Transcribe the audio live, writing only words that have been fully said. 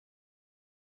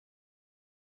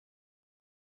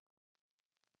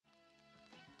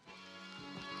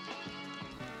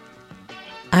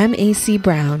I'm AC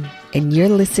Brown, and you're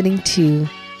listening to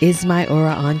Is My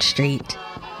Aura on Straight,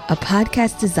 a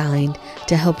podcast designed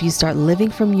to help you start living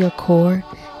from your core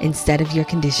instead of your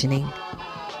conditioning.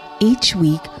 Each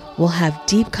week, we'll have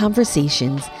deep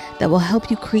conversations that will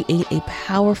help you create a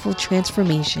powerful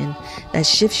transformation that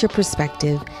shifts your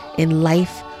perspective in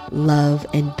life, love,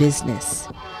 and business,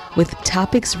 with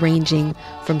topics ranging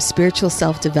from spiritual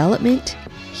self-development,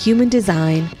 human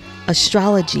design,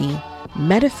 astrology,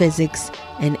 metaphysics,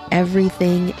 and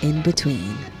everything in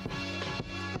between.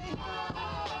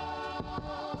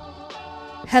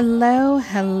 Hello,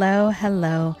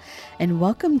 and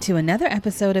welcome to another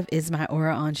episode of Is My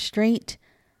Aura on Straight.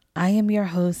 I am your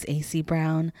host, AC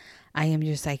Brown. I am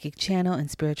your psychic channel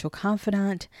and spiritual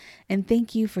confidant, and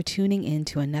thank you for tuning in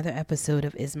to another episode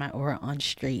of Is My Aura on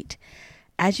Straight.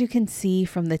 As you can see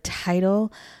from the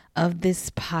title of this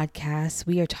podcast,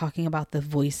 we are talking about the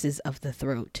voices of the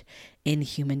throat in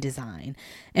human design.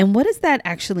 And what does that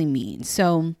actually mean?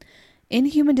 So in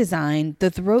human design,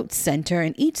 the throat center,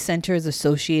 and each center is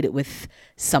associated with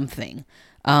something.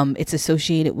 It's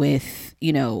associated with,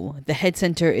 the head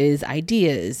center is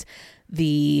ideas.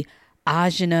 The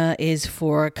ajna is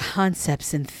for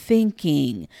concepts and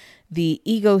thinking. The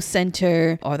ego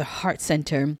center or the heart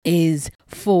center is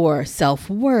for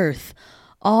self-worth,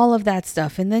 all of that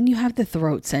stuff. And then you have the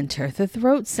throat center. The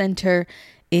throat center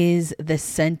is the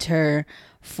center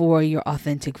for your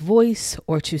authentic voice,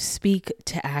 or to speak,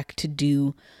 to act, to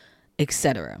do,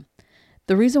 etc.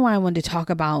 The reason why I wanted to talk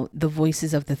about the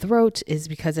voices of the throat is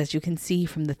because, as you can see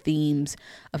from the themes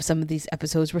of some of these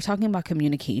episodes, we're talking about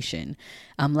communication.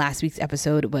 Last week's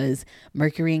episode was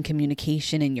Mercury and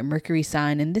communication and your Mercury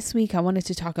sign. And this week I wanted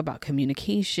to talk about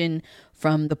communication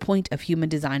from the point of human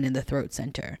design in the throat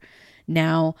center.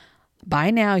 Now,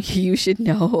 by now, you should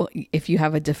know if you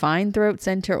have a defined throat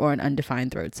center or an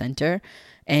undefined throat center.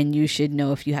 And you should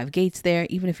know if you have gates there,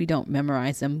 even if you don't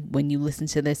memorize them. When you listen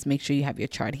to this, make sure you have your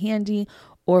chart handy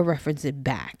or reference it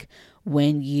back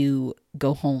when you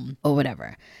go home or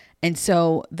whatever. And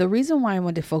so the reason why I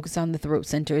wanted to focus on the throat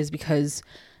center is because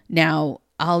now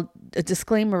a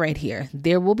disclaimer right here.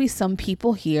 There will be some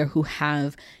people here who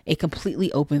have a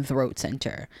completely open throat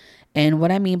center. And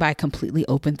what I mean by completely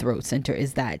open throat center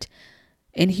is that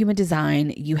in human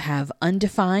design, you have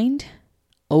undefined,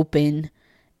 open,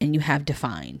 and you have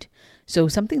defined. So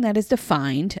something that is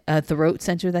defined, a throat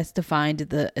center that's defined,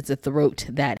 it's a throat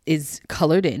that is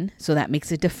colored in, so that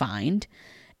makes it defined.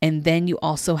 And then you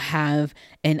also have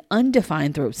an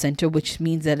undefined throat center, which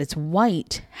means that it's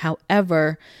white.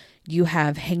 However, you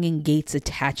have hanging gates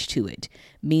attached to it,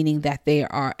 meaning that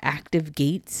there are active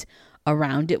gates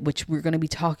around it, which we're going to be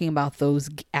talking about those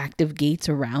active gates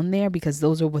around there, because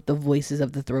those are what the voices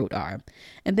of the throat are.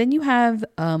 And then you have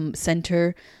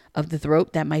center of the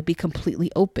throat that might be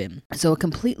completely open. So a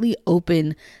completely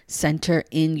open center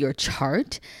in your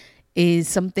chart is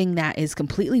something that is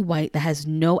completely white, that has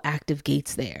no active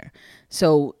gates there.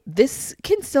 So this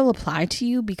can still apply to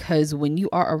you, because when you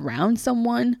are around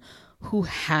someone who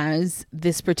has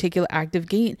this particular active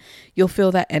gate, you'll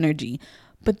feel that energy.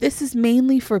 But this is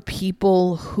mainly for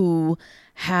people who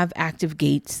have active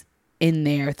gates in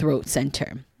their throat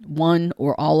center, one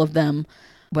or all of them,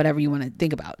 whatever you want to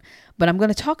think about. But I'm going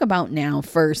to talk about now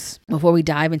first, before we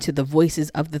dive into the voices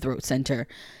of the throat center,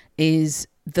 is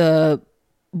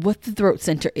what the throat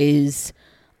center is: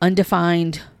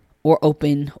 undefined or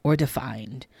open or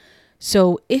defined.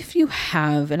 So if you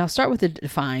have, and I'll start with the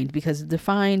defined, because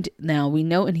defined, now we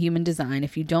know in human design,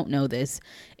 if you don't know this,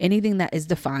 anything that is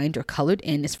defined or colored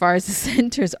in, as far as the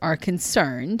centers are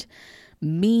concerned,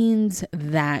 means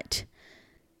that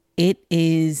it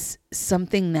is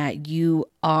something that you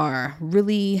are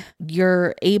really,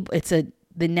 the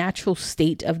natural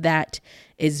state of that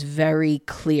is very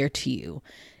clear to you.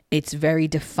 It's very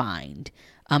defined.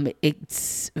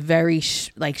 It's very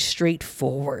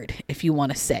straightforward, if you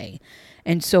want to say.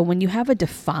 And so when you have a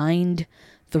defined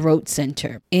throat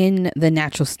center, in the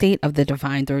natural state of the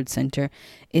defined throat center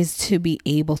is to be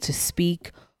able to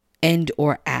speak and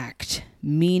or act,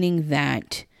 meaning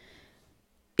that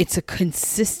it's a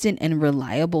consistent and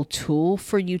reliable tool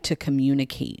for you to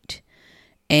communicate.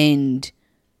 And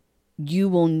you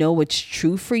will know it's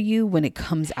true for you when it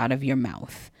comes out of your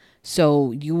mouth.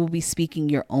 So you will be speaking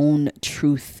your own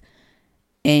truth,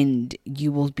 and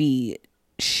you will be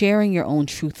sharing your own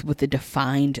truth with a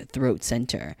defined throat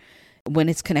center. When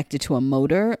it's connected to a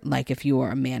motor, like if you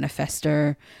are a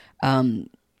manifester, then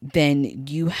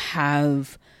you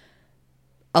have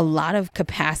a lot of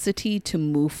capacity to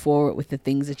move forward with the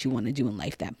things that you want to do in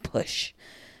life, that push,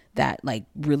 that like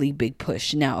really big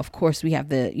push. Now, of course, we have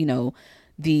the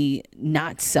the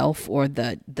not self or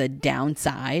the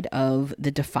downside of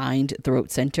the defined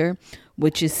throat center,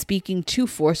 which is speaking too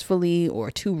forcefully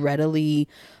or too readily,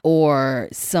 or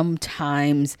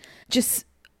sometimes just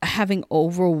having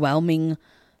overwhelming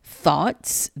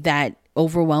thoughts that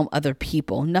overwhelm other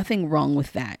people. Nothing wrong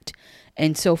with that.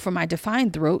 And so for my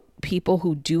defined throat people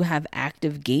who do have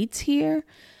active gates here,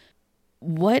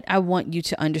 what I want you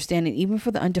to understand, and even for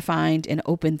the undefined and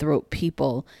open throat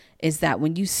people, is that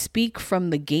when you speak from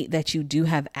the gate that you do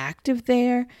have active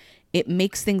there, it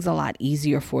makes things a lot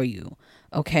easier for you.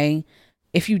 Okay.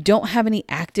 If you don't have any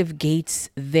active gates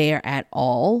there at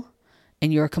all,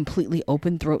 and you're a completely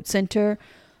open throat center,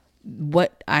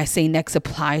 what I say next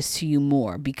applies to you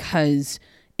more, because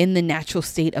in the natural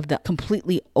state of the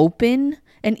completely open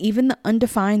and even the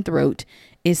undefined throat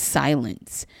is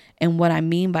silence. And what I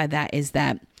mean by that is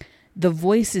that the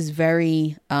voice is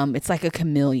very, it's like a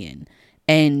chameleon,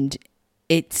 and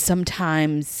it's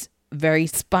sometimes very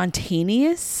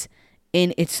spontaneous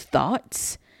in its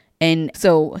thoughts. And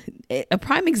so a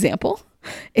prime example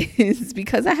is,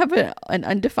 because I have an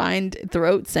undefined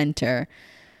throat center,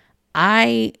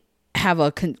 I have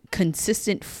a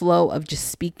consistent flow of just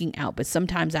speaking out, but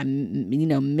sometimes I,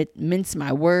 mince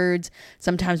my words.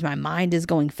 Sometimes my mind is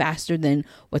going faster than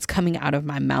what's coming out of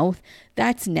my mouth.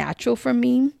 That's natural for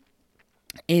me,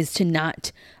 is to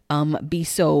not be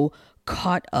so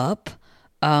caught up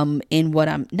in what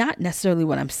I'm, not necessarily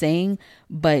what I'm saying,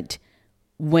 but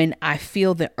when I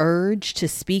feel the urge to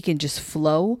speak and just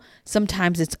flow,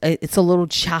 sometimes it's a little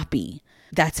choppy.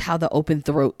 That's how the open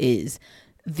throat is.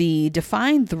 The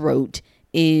defined throat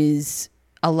is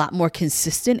a lot more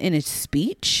consistent in its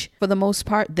speech. For the most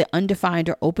part, the undefined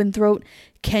or open throat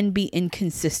can be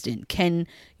inconsistent, can,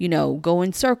 go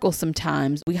in circles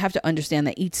sometimes. We have to understand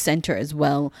that each center as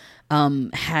well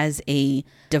has a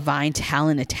divine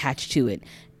talent attached to it.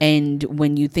 And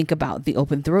when you think about the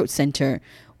open throat center,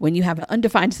 when you have an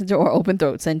undefined center or open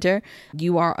throat center,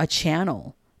 you are a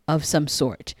channel of some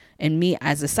sort. And me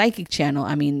as a psychic channel,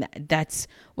 I mean, that's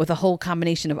with a whole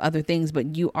combination of other things,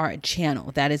 but you are a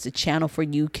channel. That is a channel for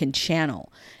you can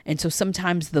channel. And so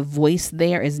sometimes the voice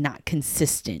there is not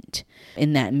consistent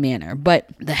in that manner. But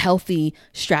the healthy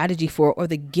strategy for, or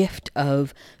the gift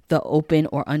of the open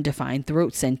or undefined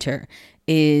throat center,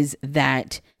 is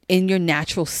that in your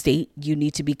natural state, you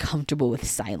need to be comfortable with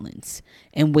silence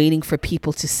and waiting for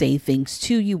people to say things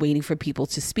to you, waiting for people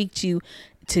to speak to you,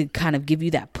 to kind of give you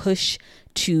that push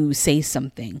to say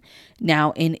something.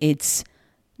 Now, in its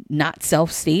not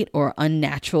self state or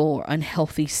unnatural or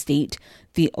unhealthy state,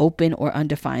 the open or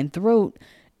undefined throat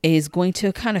is going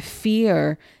to kind of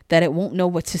fear that it won't know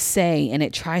what to say, and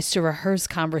it tries to rehearse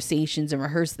conversations and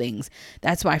rehearse things.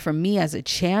 That's why for me as a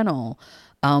channel,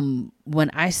 when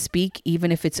I speak,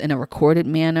 even if it's in a recorded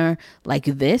manner like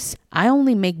this, I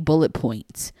only make bullet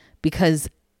points, because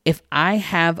if I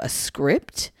have a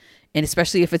script, and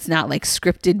especially if it's not like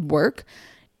scripted work,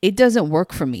 it doesn't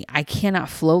work for me. I cannot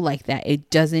flow like that. It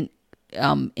doesn't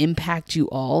impact you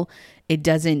all. It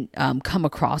doesn't come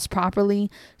across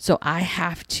properly. So I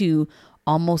have to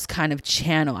almost kind of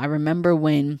channel. I remember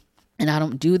when, and I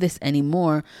don't do this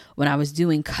anymore, when I was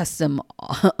doing custom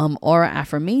aura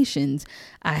affirmations,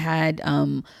 I had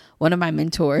one of my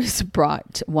mentors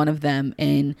brought one of them,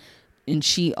 and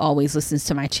she always listens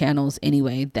to my channels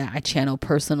anyway, that I channel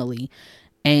personally.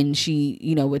 And she,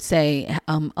 would say,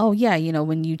 oh yeah,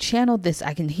 when you channel this,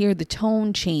 I can hear the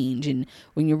tone change. And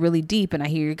when you're really deep, and I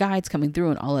hear your guides coming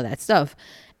through and all of that stuff.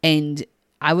 And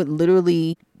I would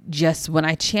literally just, when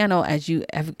I channel, as you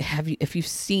if you've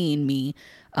seen me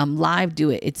live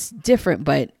do it, it's different.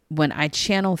 But when I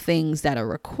channel things that are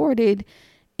recorded,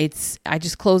 I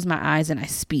just close my eyes and I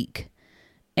speak.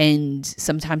 And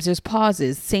sometimes there's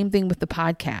pauses. Same thing with the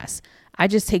podcast. I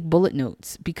just take bullet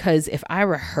notes, because if I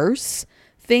rehearse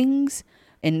things,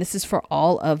 and this is for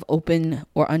all of open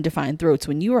or undefined throats,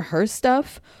 when you rehearse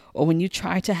stuff, or when you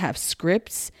try to have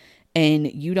scripts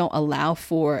and you don't allow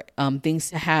for things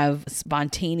to have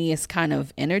spontaneous kind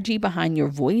of energy behind your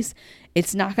voice,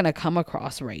 it's not going to come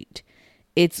across right.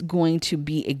 It's going to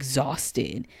be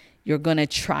exhausted. You're going to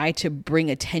try to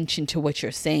bring attention to what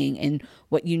you're saying, and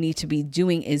what you need to be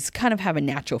doing is kind of have a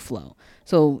natural flow.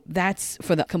 So that's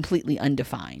for the completely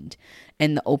undefined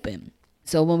and the open.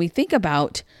 So when we think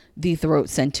about the throat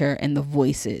center and the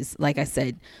voices, like I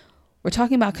said, we're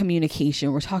talking about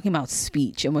communication, we're talking about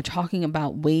speech, and we're talking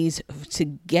about ways to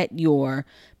get your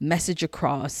message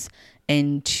across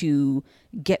and to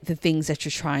get the things that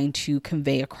you're trying to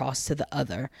convey across to the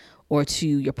other, or to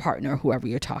your partner, whoever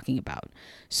you're talking about.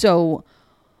 So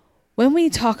when we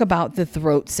talk about the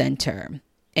throat center,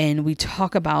 and we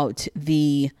talk about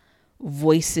the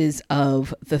voices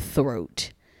of the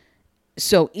throat.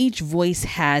 So each voice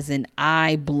has an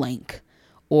I blank,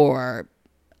 or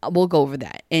we'll go over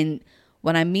that. And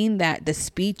when I mean that, the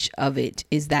speech of it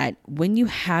is that when you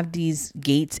have these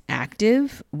gates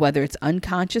active, whether it's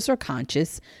unconscious or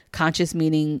conscious, conscious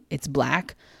meaning it's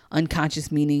black,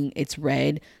 unconscious meaning it's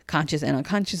red, conscious and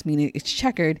unconscious meaning it's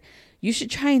checkered, you should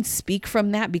try and speak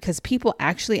from that, because people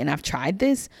actually, and I've tried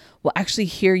this, will actually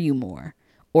hear you more,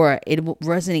 or it will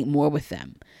resonate more with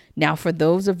them. Now, for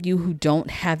those of you who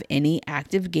don't have any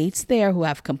active gates there, who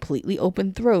have completely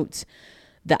open throats,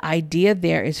 the idea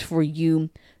there is for you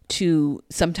to,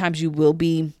 sometimes you will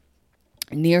be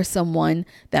near someone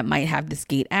that might have this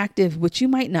gate active, which you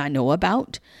might not know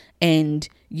about, and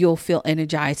you'll feel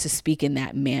energized to speak in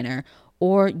that manner,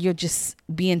 or you'll just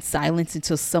be in silence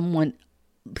until someone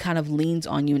kind of leans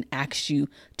on you and asks you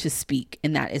to speak,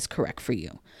 and that is correct for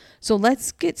you. So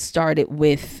let's get started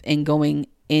with and going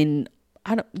in.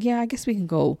 I guess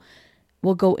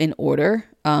we'll go in order,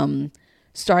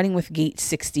 starting with gate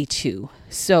 62.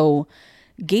 So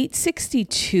gate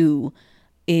 62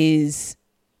 is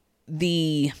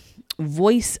the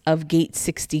voice of gate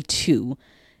 62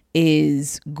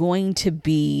 is going to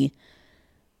be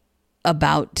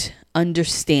about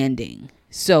understanding.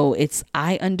 So it's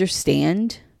I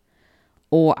understand,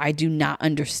 or I do not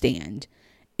understand.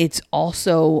 It's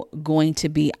also going to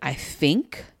be I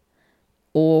think,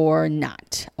 or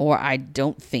not, or I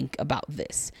don't think about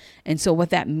this. And so what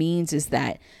that means is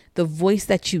that the voice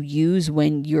that you use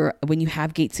when you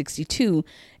have gate 62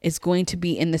 is going to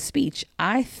be in the speech.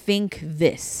 I think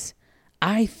this.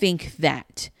 I think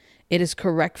that. It is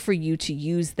correct for you to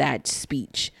use that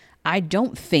speech. I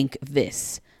don't think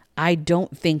this. I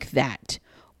don't think that.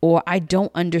 Or I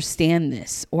don't understand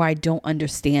this. Or I don't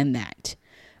understand that.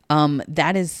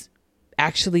 That is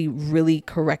actually really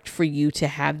correct for you to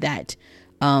have that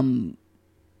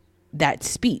that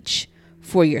speech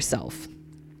for yourself.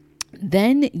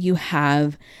 Then you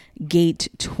have gate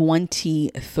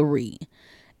 23,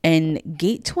 and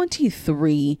gate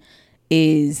 23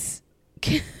 is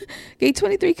gate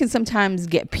 23 can sometimes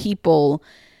get people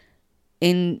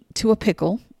into a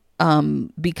pickle,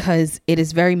 because it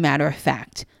is very matter of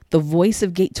fact. The voice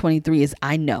of gate 23 is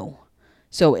I know.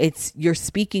 So you're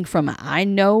speaking from a, I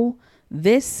know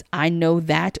this, I know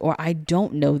that, or I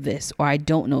don't know this, or I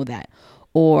don't know that,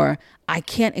 or I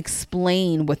can't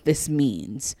explain what this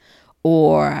means,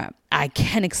 or I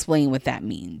can explain what that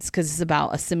means, because it's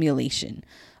about assimilating.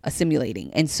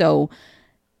 And so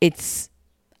it's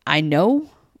I know,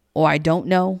 or I don't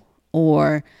know,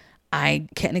 or I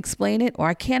can explain it, or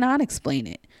I cannot explain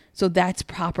it. So that's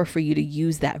proper for you to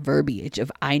use that verbiage of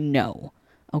I know.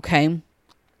 Okay.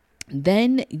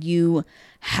 Then you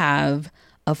have,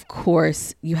 of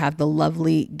course, you have the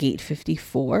lovely gate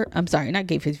 54. I'm sorry, not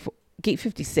gate 54, gate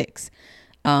 56.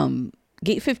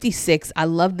 Gate 56, I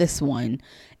love this one.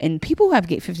 And people who have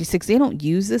gate 56, they don't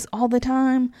use this all the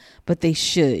time, but they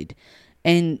should.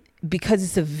 And because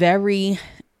it's very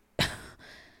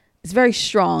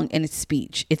strong in its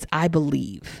speech. It's I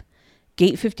believe.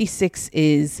 Gate 56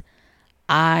 is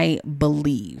I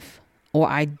believe, or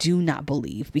I do not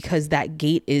believe, because that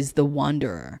gate is the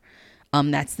wanderer.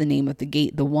 That's the name of the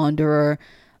gate, the wanderer.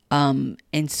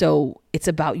 And so it's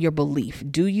about your belief.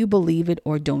 Do you believe it,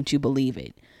 or don't you believe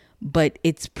it? But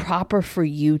it's proper for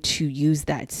you to use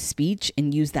that speech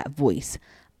and use that voice.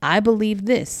 I believe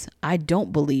this. I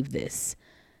don't believe this.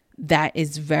 That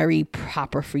is very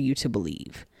proper for you to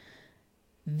believe.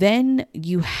 Then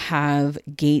you have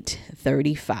gate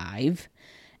 35,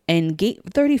 and gate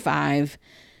 35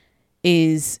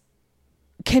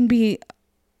 can be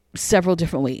several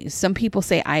different ways. Some people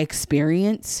say I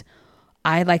experience.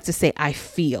 I like to say I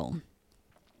feel.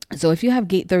 So if you have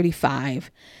gate 35,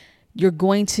 you're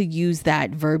going to use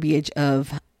that verbiage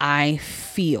of I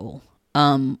feel,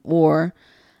 or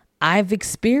I've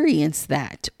experienced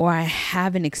that, or I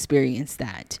haven't experienced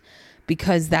that,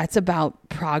 because that's about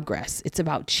progress. It's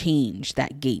about change,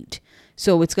 that gate.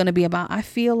 So it's going to be about, I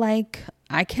feel like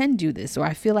I can do this, or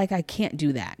I feel like I can't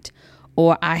do that,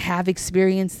 or I have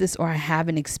experienced this, or I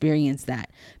haven't experienced that,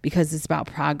 because it's about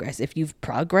progress. If you've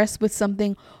progressed with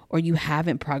something, or you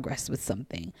haven't progressed with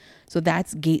something. So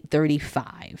that's gate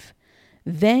 35.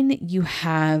 Then you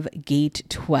have gate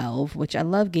 12, which I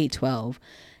love gate 12.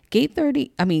 Gate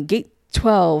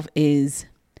 12 is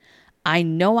I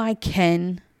know I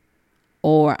can,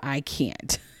 or I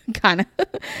can't. Kind of.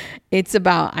 It's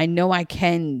about I know I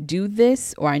can do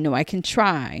this, or I know I can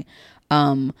try.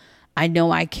 I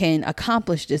know I can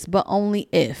accomplish this, but only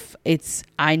if. It's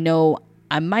I know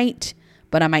I might,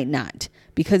 but I might not,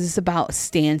 because it's about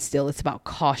standstill. It's about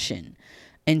caution.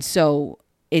 And so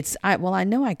I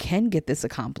know I can get this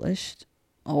accomplished,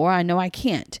 or I know I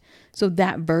can't. So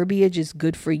that verbiage is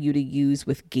good for you to use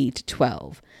with gate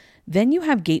 12. Then you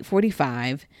have gate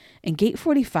 45, and gate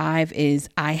 45 is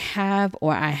I have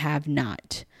or I have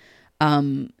not.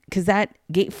 Because that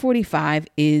gate 45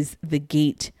 is the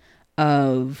gate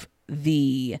of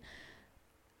the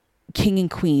king and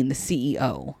queen, the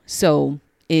CEO. So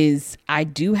is I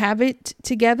do have it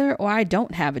together or I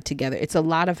don't have it together. It's a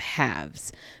lot of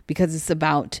haves because it's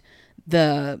about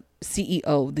the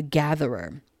CEO, the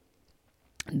gatherer.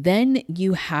 Then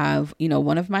you have,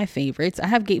 one of my favorites. I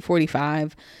have gate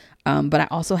 45, but I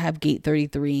also have gate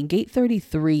 33. And gate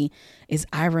 33 is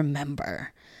I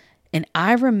remember. And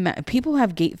I remember people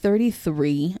have gate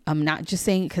 33. I'm not just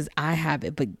saying it because I have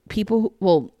it, but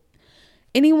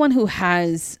anyone who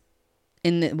has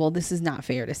this is not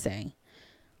fair to say.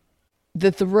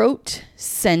 The throat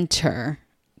center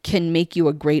can make you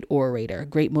a great orator, a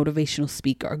great motivational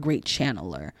speaker, a great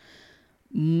channeler.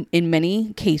 In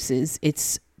many cases,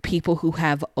 it's people who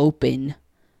have open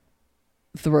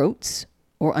throats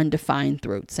or undefined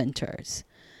throat centers.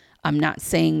 I'm not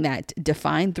saying that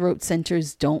defined throat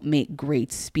centers don't make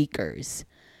great speakers.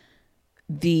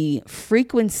 The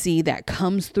frequency that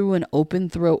comes through an open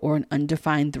throat or an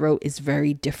undefined throat is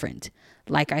very different.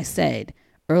 Like I said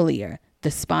earlier,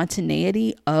 the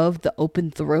spontaneity of the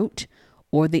open throat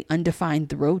or the undefined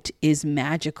throat is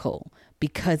magical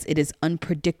because it is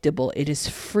unpredictable. It is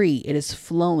free. It is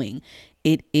flowing.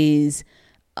 It is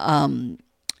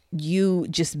you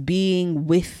just being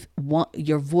with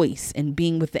your voice and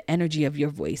being with the energy of your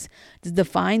voice. The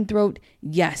defined throat,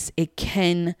 yes, it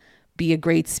can be a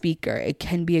great speaker. It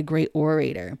can be a great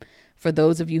orator. For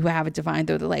those of you who have a defined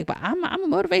throat, they're like, but I'm a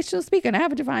motivational speaker and I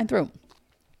have a defined throat.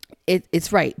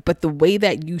 It's right. But the way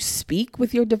that you speak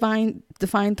with your defined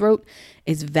throat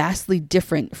is vastly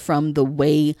different from the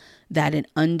way that an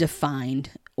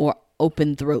undefined or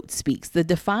open throat speaks. The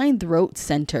defined throat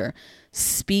center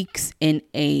speaks in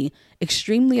a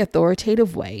extremely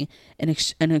authoritative way, an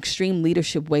extreme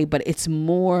leadership way, but it's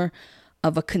more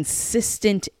of a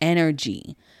consistent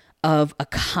energy of a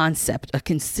concept, a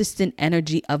consistent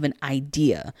energy of an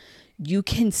idea. You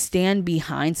can stand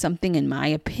behind something, in my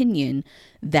opinion,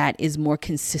 that is more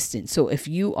consistent. So if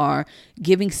you are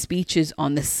giving speeches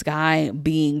on the sky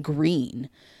being green,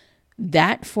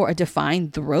 that for a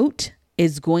defined throat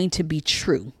is going to be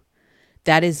true.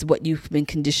 That is what you've been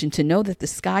conditioned to know, that the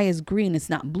sky is green, it's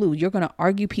not blue. You're going to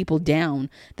argue people down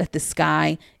that the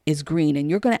sky is green, and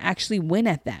you're going to actually win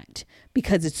at that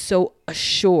because it's so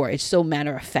assured, it's so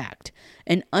matter of fact.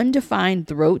 An undefined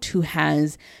throat who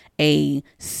has a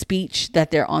speech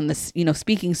that they're on the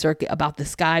speaking circuit about the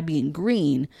sky being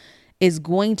green is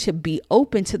going to be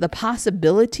open to the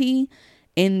possibility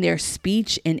in their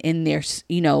speech and in their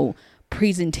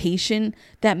presentation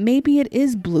that maybe it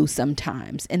is blue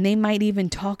sometimes, and they might even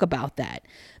talk about that.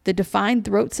 The defined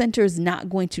throat center is not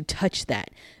going to touch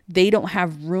that. They don't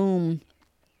have room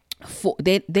for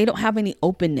they don't have any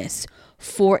openness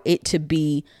for them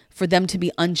to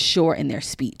be unsure in their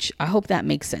speech. I hope that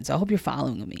makes sense. I hope you're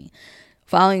following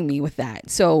me with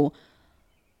that. So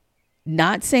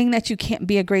not saying that you can't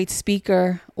be a great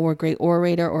speaker or a great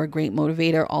orator or a great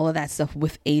motivator, all of that stuff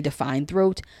with a defined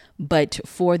throat. But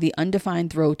for the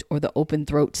undefined throat or the open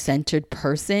throat centered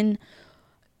person,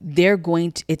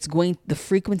 the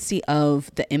frequency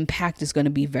of the impact is going to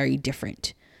be very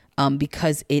different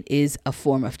because it is a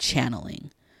form of channeling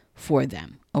for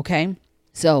them. Okay.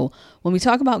 So when we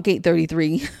talk about gate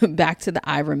 33, back to the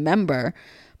I remember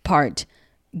part,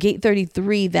 gate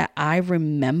 33 that I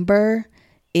remember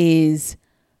is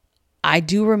I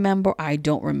do remember, I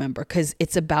don't remember, because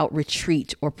it's about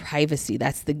retreat or privacy.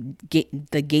 That's the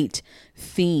gate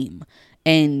theme.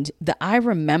 And the I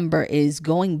remember is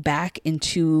going back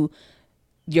into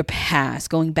your past,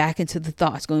 going back into the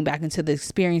thoughts, going back into the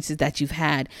experiences that you've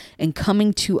had, and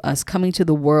coming to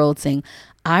the world saying,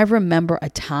 I remember a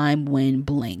time when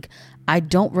blank. I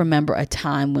don't remember a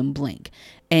time when blank.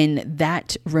 And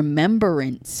that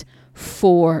remembrance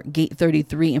for gate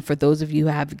 33, and for those of you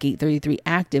who have gate 33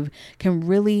 active, can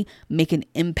really make an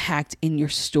impact in your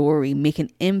story, make an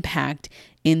impact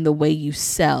in the way you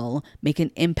sell, make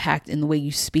an impact in the way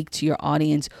you speak to your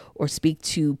audience or speak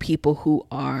to people who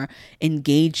are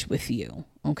engaged with you.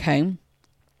 Okay.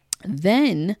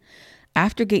 Then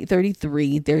after gate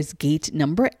 33, there's gate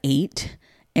number 8,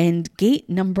 and gate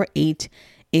number 8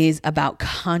 is about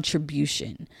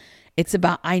contribution. It's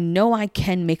about, I know I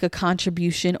can make a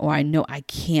contribution, or I know I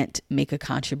can't make a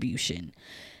contribution.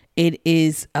 It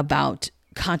is about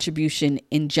contribution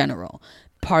in general,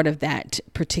 part of that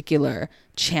particular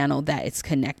channel that it's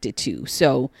connected to.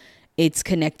 So it's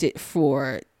connected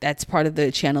that's part of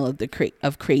the channel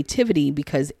of creativity,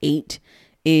 because 8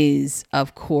 is,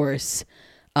 of course,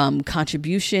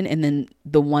 contribution. And then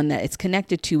the one that it's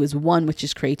connected to is 1, which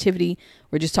is creativity.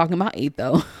 We're just talking about 8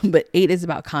 though, but 8 is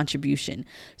about contribution.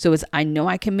 So it's, I know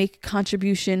I can make a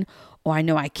contribution, or I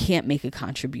know I can't make a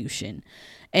contribution.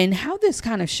 And how this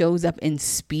kind of shows up in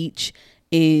speech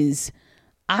is,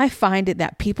 I find it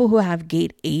that people who have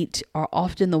gate 8 are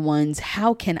often the ones,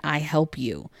 how can I help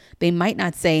you? They might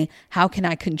not say, how can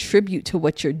I contribute to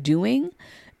what you're doing?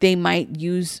 They might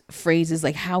use phrases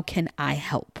like, how can I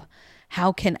help?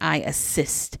 How can I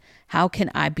assist? How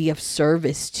can I be of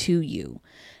service to you?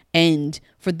 And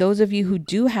for those of you who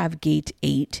do have gate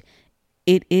 8,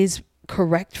 it is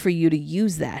correct for you to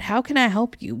use that. How can I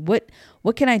help you? What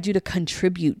can I do to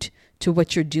contribute to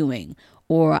what you're doing?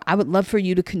 Or I would love for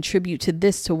you to contribute to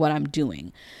this, to what I'm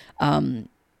doing.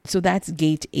 So that's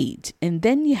gate 8. And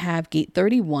then you have gate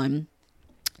 31.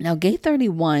 Now, gate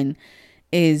 31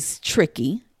 is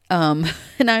tricky. And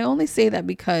I only say that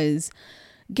because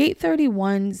gate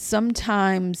 31,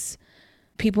 sometimes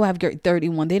people have gate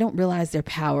 31, they don't realize their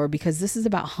power, because this is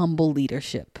about humble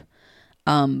leadership.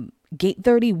 Gate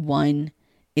 31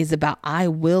 is about, I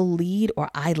will lead, or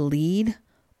I lead,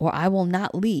 or I will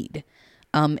not lead.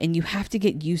 And you have to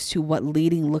get used to what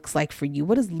leading looks like for you.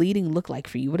 What does leading look like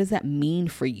for you? What does that mean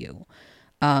for you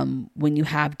when you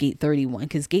have gate 31?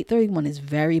 Because gate 31 is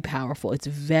very powerful. It's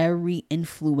very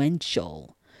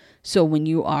influential. So when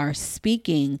you are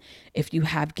speaking, if you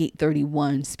have gate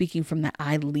 31, speaking from the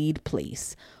I lead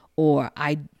place, or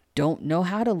I don't know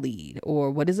how to lead, or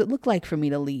what does it look like for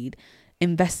me to lead,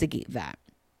 investigate that.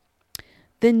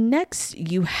 Then next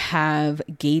you have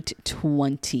gate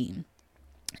 20.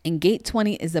 And gate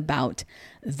 20 is about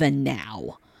the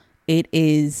now. It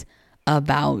is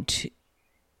about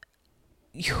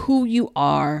who you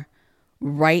are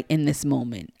right in this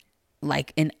moment,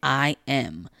 like an I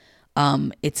am.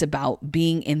 It's about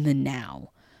being in the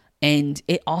now. And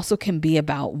it also can be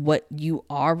about what you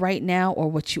are right now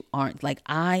or what you aren't. Like,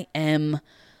 I am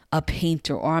a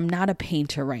painter, or I'm not a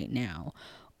painter right now,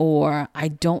 or I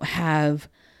don't have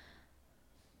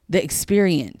the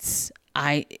experience.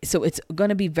 So it's going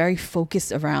to be very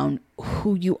focused around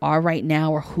who you are right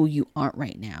now or who you aren't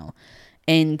right now.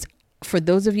 And for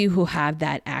those of you who have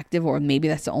that active, or maybe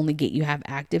that's the only gate you have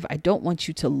active, I don't want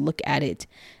you to look at it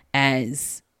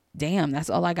as, damn, that's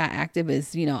all I got active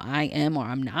is, I am or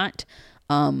I'm not.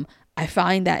 I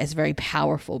find that is very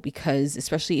powerful, because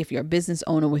especially if you're a business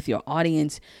owner with your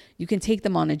audience, you can take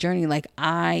them on a journey like,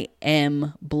 I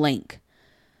am blank.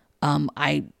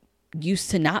 I used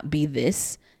to not be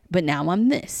this, but now I'm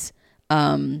this.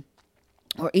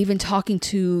 Or even talking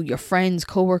to your friends,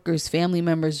 coworkers, family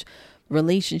members,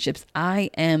 relationships. I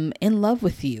am in love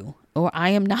with you, or I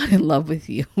am not in love with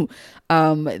you.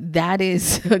 That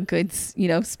is a good,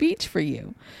 speech for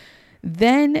you.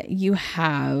 Then you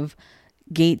have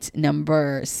gate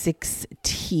number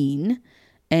 16.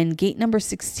 And gate number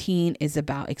 16 is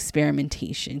about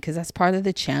experimentation, because that's part of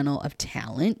the channel of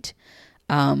talent.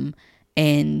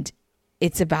 And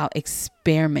it's about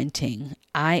experimenting.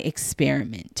 I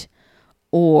experiment.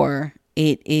 Or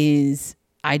it is,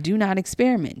 I do not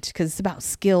experiment, because it's about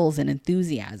skills and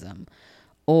enthusiasm.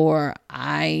 Or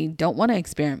I don't want to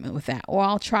experiment with that, or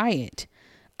I'll try it.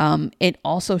 It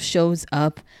also shows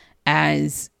up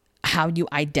as how you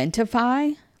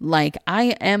identify, like,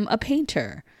 I am a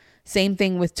painter. Same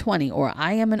thing with 20, or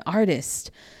I am an artist.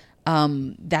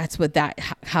 That's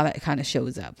how that kind of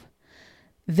shows up.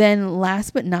 Then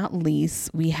last but not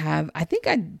least, we have, I think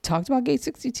I talked about gate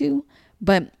 62,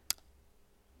 but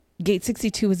gate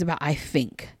 62 is about I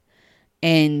think.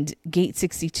 And gate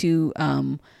 62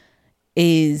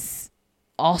 is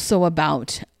also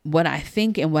about what I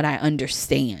think and what I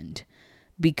understand,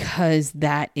 because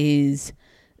that is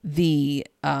the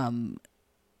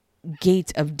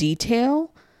gate of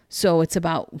detail. So it's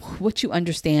about what you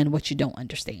understand, what you don't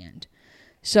understand.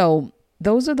 So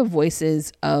those are the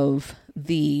voices of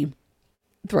the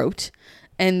throat.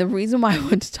 And the reason why I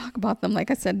wanted to talk about them, like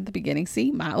I said at the beginning,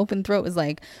 see, my open throat was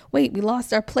like, wait, we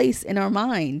lost our place in our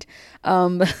mind.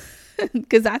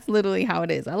 Because that's literally how it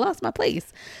is. I lost my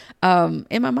place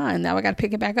in my mind. Now I got to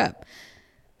pick it back up.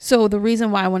 So the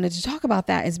reason why I wanted to talk about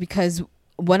that is because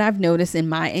what I've noticed in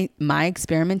my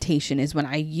experimentation is when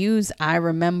I use I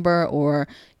remember, or,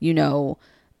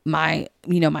 my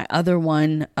other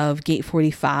one of gate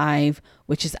 45,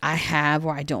 which is I have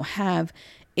or I don't have,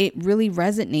 it really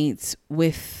resonates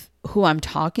with who I'm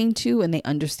talking to and they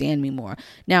understand me more.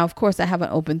 Now, of course, I have an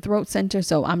open throat center,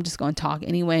 so I'm just going to talk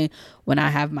anyway when I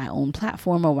have my own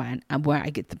platform or where I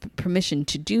get the permission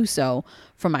to do so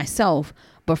for myself.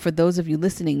 But for those of you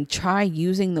listening, try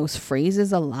using those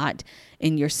phrases a lot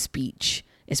in your speech,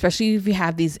 especially if you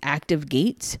have these active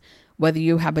gates, whether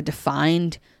you have a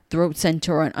defined throat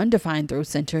center or an undefined throat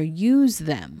center, use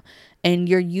them. And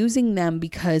you're using them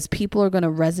because people are going to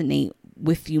resonate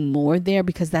with you more there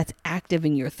because that's active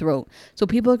in your throat. So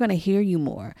people are going to hear you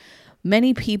more.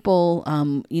 Many people,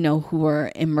 who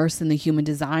are immersed in the human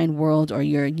design world, or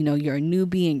you're a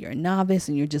newbie and you're a novice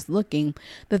and you're just looking,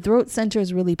 the throat center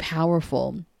is really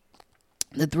powerful.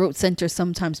 The throat center,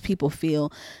 sometimes people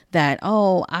feel that,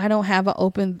 I don't have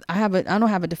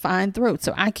a defined throat,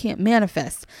 so I can't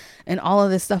manifest and all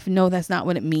of this stuff. No, that's not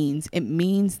what it means. It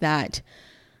means that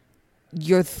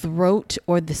your throat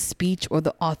or the speech or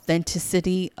the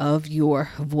authenticity of your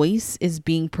voice is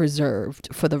being preserved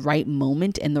for the right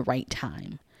moment and the right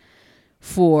time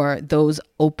for those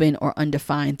open or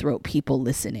undefined throat people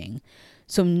listening.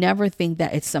 So never think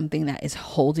that it's something that is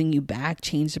holding you back.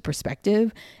 Change the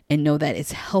perspective and know that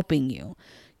it's helping you.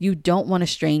 You don't want to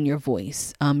strain your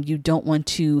voice. You don't want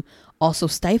to also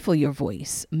stifle your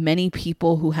voice. Many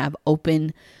people who have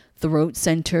open throat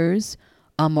centers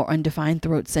or undefined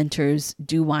throat centers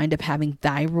do wind up having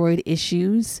thyroid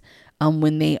issues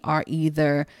when they are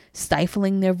either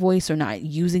stifling their voice or not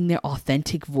using their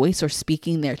authentic voice or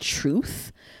speaking their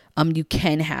truth. You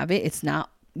can have it. It's not,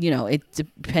 it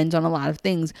depends on a lot of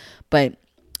things. But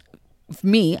for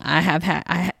me, I have had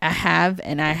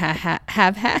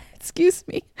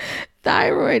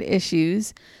thyroid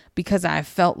issues because I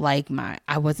felt like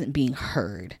I wasn't being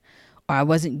heard or I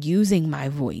wasn't using my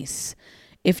voice.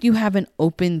 If you have an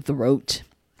open throat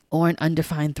or an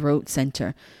undefined throat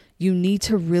center, you need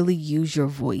to really use your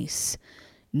voice.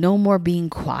 No more being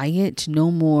quiet, no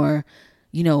more,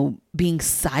 being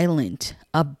silent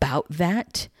about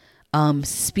that.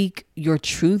 Speak your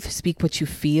truth, speak what you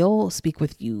feel, speak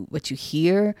what you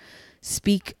hear,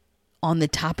 speak on the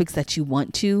topics that you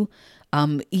want to,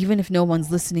 even if no one's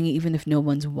listening, even if no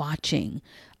one's watching.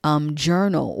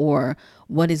 Journal, or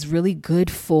what is really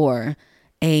good for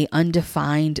a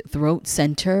undefined throat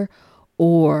center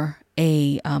or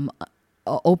a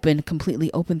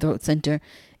completely open throat center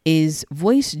is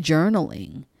voice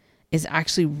journaling is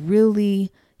actually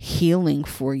really healing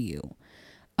for you.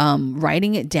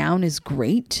 Writing it down is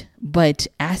great, but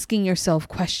asking yourself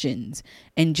questions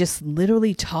and just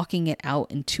literally talking it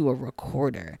out into a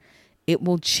recorder, it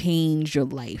will change your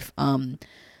life.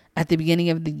 At the beginning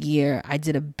of the year, I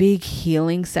did a big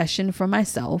healing session for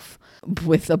myself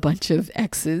with a bunch of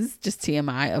exes, just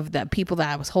TMI, of that people that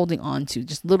I was holding on to,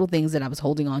 just little things that I was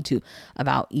holding on to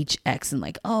about each ex and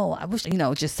I wish,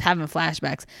 just having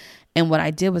flashbacks. And what I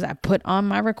did was I put on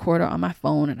my recorder on my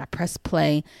phone and I pressed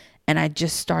play and I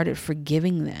just started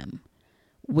forgiving them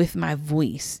with my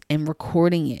voice and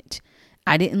recording it.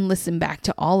 I didn't listen back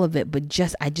to all of it, but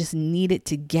I just needed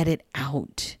to get it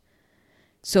out.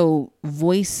 So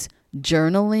voice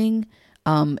journaling,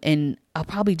 and I'll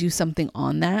probably do something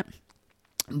on that,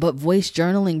 but voice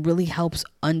journaling really helps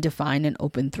undefined and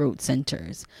open throat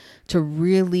centers to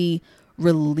really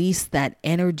release that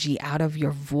energy out of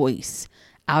your voice,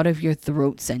 out of your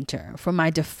throat center. For my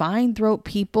defined throat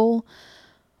people,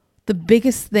 the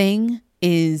biggest thing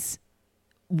is,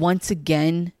 once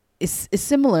again, is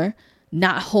similar,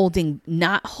 not holding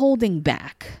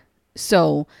back.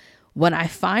 So what I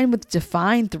find with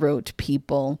defined throat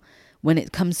people, when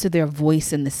it comes to their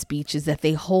voice and the speech, is that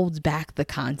they hold back the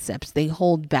concepts. They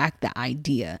hold back the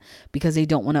idea because they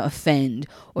don't want to offend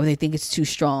or they think it's too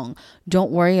strong.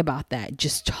 Don't worry about that.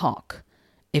 Just talk.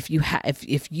 If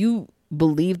you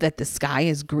believe that the sky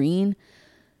is green,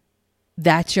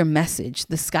 that's your message.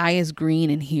 The sky is green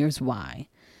and here's why.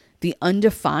 The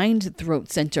undefined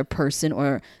throat center person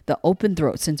or the open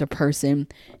throat center person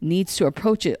needs to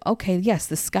approach it. Okay, yes,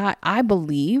 the sky, I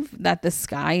believe that the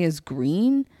sky is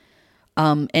green.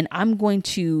 And I'm going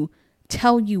to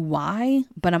tell you why,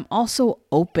 but I'm also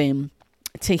open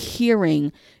to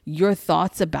hearing your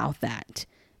thoughts about that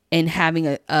and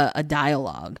having a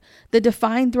dialogue. The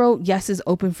defined throat, yes, is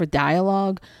open for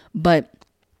dialogue, but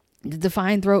the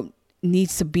defined throat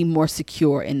needs to be more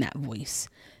secure in that voice.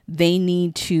 They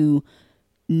need to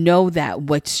know that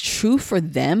what's true for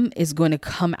them is going to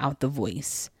come out the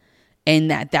voice and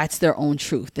that's their own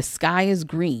truth. The sky is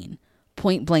green,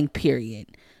 point blank,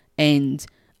 period. And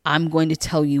I'm going to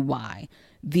tell you why.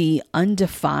 The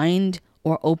undefined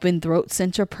or open throat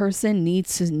center person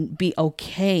needs to be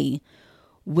okay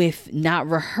with not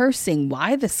rehearsing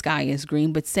why the sky is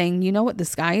green, but saying, you know what, the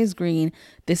sky is green.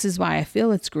 This is why I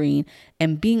feel it's green.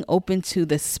 And being open to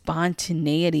the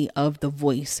spontaneity of the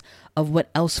voice, of what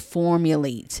else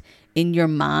formulates in your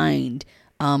mind.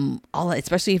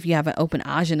 Especially if you have an open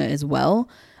ajna as well,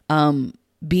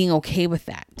 being okay with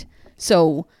that.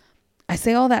 So I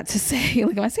say all that to say,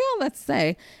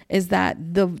 is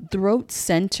that the throat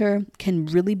center can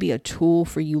really be a tool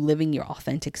for you living your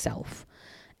authentic self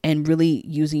and really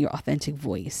using your authentic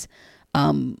voice.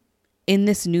 In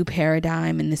this new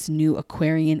paradigm, in this new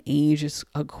Aquarian age, this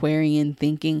Aquarian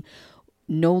thinking,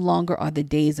 no longer are the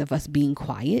days of us being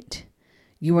quiet.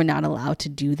 You are not allowed to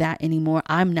do that anymore.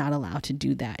 I'm not allowed to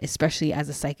do that, especially as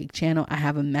a psychic channel. I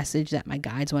have a message that my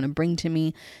guides want to bring to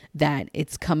me, that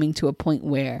it's coming to a point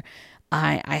where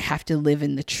I have to live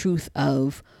in the truth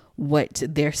of what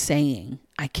they're saying.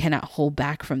 I cannot hold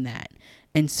back from that.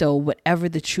 And so whatever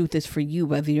the truth is for you,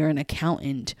 whether you're an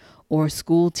accountant or a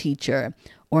school teacher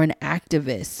or an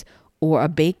activist or a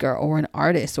baker or an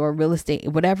artist or a real estate,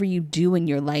 whatever you do in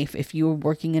your life, if you're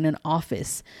working in an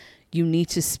office, you need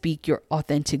to speak your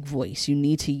authentic voice. You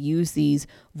need to use these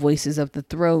voices of the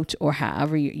throat, or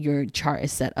however your chart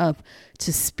is set up,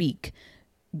 to speak.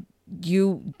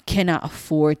 You cannot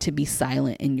afford to be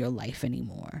silent in your life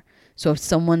anymore. So if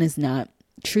someone is not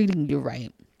treating you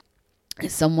right,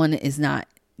 if someone is not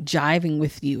jiving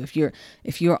with you, if you're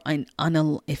in an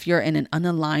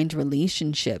unaligned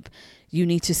relationship, you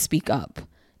need to speak up.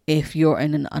 If you're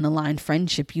in an unaligned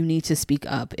friendship, you need to speak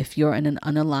up. If you're in an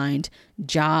unaligned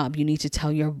job, you need to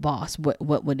tell your boss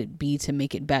what would it be to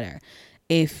make it better.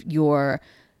 If your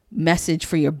message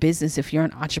for your business, if you're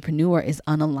an entrepreneur, is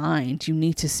unaligned, you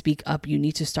need to speak up. You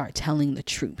need to start telling the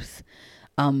truth.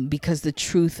 Because the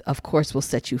truth, of course, will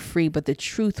set you free, but the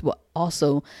truth will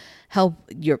also help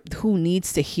who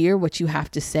needs to hear what you have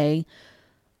to say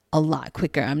a lot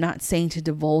quicker. I'm not saying to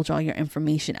divulge all your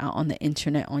information out on the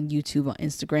internet, on YouTube, on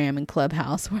Instagram, and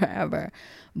Clubhouse, wherever.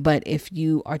 But if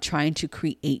you are trying to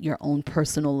create your own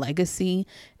personal legacy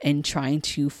and trying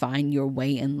to find your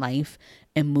way in life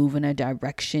and move in a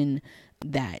direction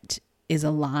that is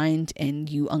aligned, and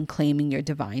you unclaiming your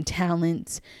divine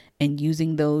talents and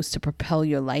using those to propel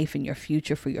your life and your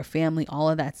future for your family, all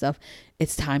of that stuff,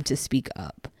 it's time to speak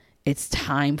up. It's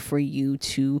time for you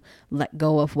to let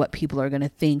go of what people are going to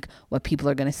think, what people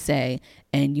are going to say,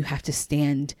 and you have to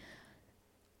stand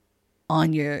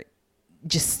your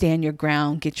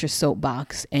ground, get your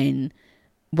soapbox, and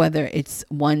whether it's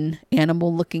one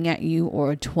animal looking at you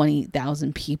or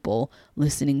 20,000 people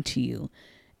listening to you,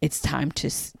 it's time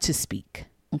to speak.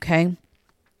 Okay.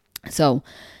 So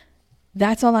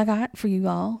that's all I got for you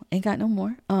all. Ain't got no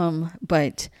more.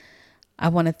 But I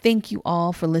want to thank you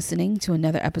all for listening to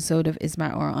another episode of Is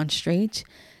My Aura on Straight.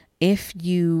 If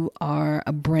you are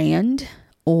a brand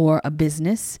or a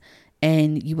business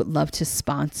and you would love to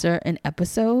sponsor an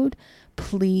episode,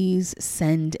 please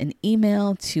send an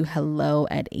email to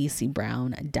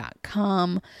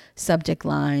hello@acbrown.com. Subject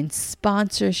line: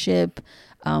 sponsorship.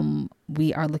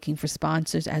 We are looking for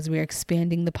sponsors as we are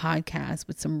expanding the podcast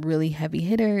with some really heavy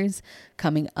hitters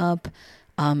coming up.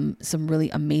 Some really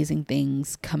amazing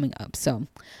things coming up. So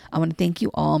I want to thank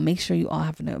you all. Make sure you all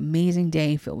have an amazing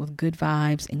day filled with good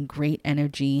vibes and great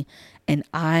energy. And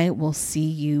I will see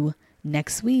you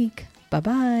next week.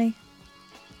 Bye-bye.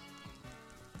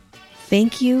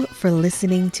 Thank you for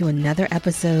listening to another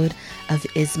episode of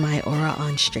Is My Aura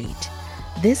on Straight.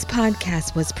 This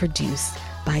podcast was produced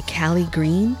by Callie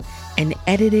Green and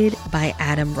edited by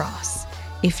Adam Ross.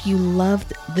 If you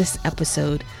loved this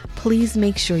episode, please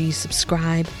make sure you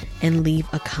subscribe and leave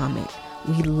a comment.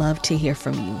 We love to hear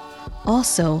from you.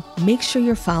 Also, make sure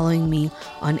you're following me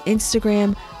on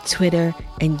Instagram, Twitter,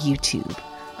 and YouTube.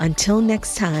 Until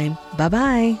next time,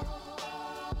 bye-bye.